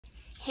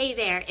Hey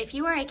there, if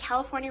you are a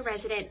California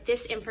resident,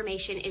 this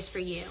information is for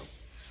you.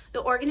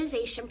 The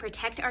organization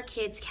Protect Our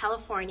Kids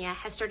California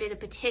has started a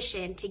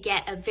petition to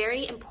get a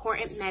very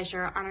important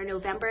measure on our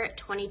November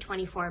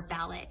 2024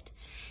 ballot.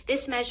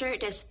 This measure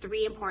does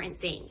three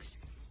important things.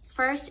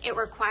 First, it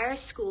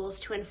requires schools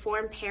to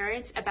inform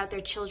parents about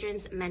their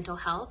children's mental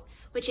health,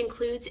 which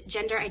includes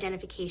gender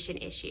identification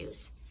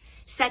issues.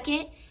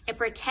 Second, it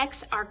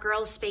protects our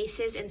girls'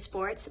 spaces in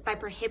sports by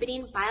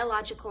prohibiting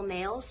biological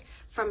males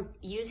from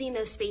using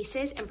those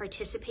spaces and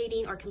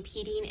participating or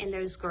competing in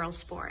those girls'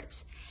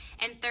 sports.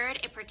 And third,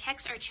 it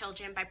protects our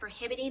children by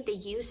prohibiting the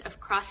use of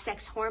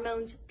cross-sex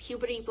hormones,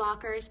 puberty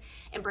blockers,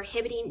 and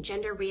prohibiting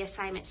gender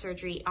reassignment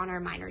surgery on our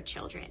minor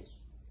children.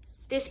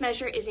 This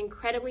measure is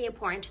incredibly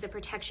important to the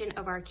protection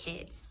of our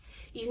kids.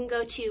 You can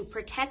go to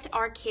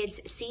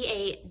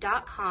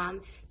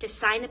protectourkidsca.com to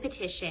sign the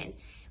petition.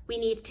 We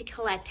need to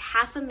collect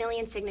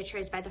 500,000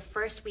 signatures by the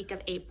first week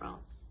of April.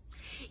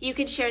 You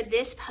can share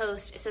this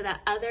post so that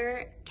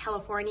other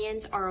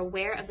Californians are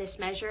aware of this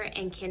measure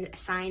and can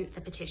sign the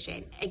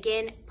petition.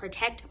 Again,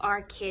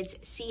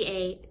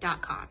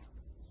 protectourkidsca.com.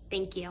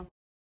 Thank you.